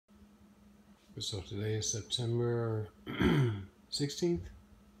So today is September 16th,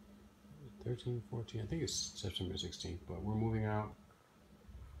 13th, 14th. I think it's September 16th, but we're moving out.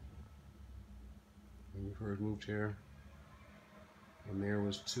 When we first moved here, and there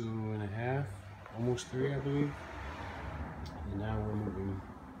was 2.5, almost 3, I believe. And now we're moving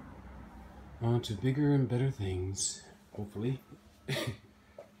on to bigger and better things, hopefully. But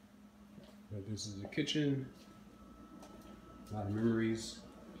this is the kitchen. A lot of memories.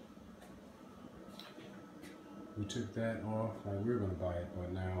 We took that off. We were going to buy it,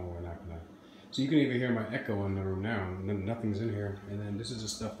 but now we're not going to. So you can even hear my echo in the room now. Nothing's in here. And then this is the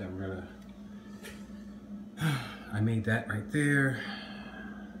stuff that we're going to. I made that right there.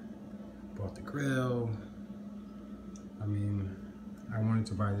 Bought the grill. I mean, I wanted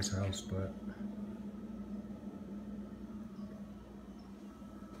to buy this house, but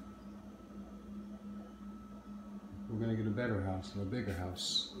we're going to get a better house, a bigger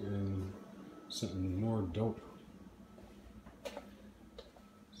house, and something more dope.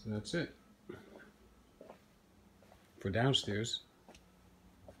 So that's it for downstairs.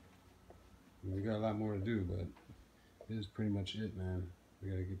 We got a lot more to do, but this is pretty much it, man. We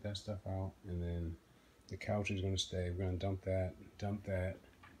gotta get that stuff out, and then the couch is gonna stay. We're gonna dump that,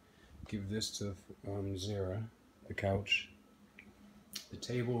 give this to Zara, the couch. The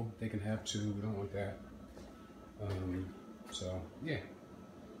table, they can have two, we don't want that. So yeah,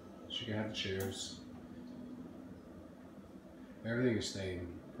 she can have the chairs. Everything is staying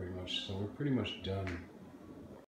pretty much, so we're pretty much done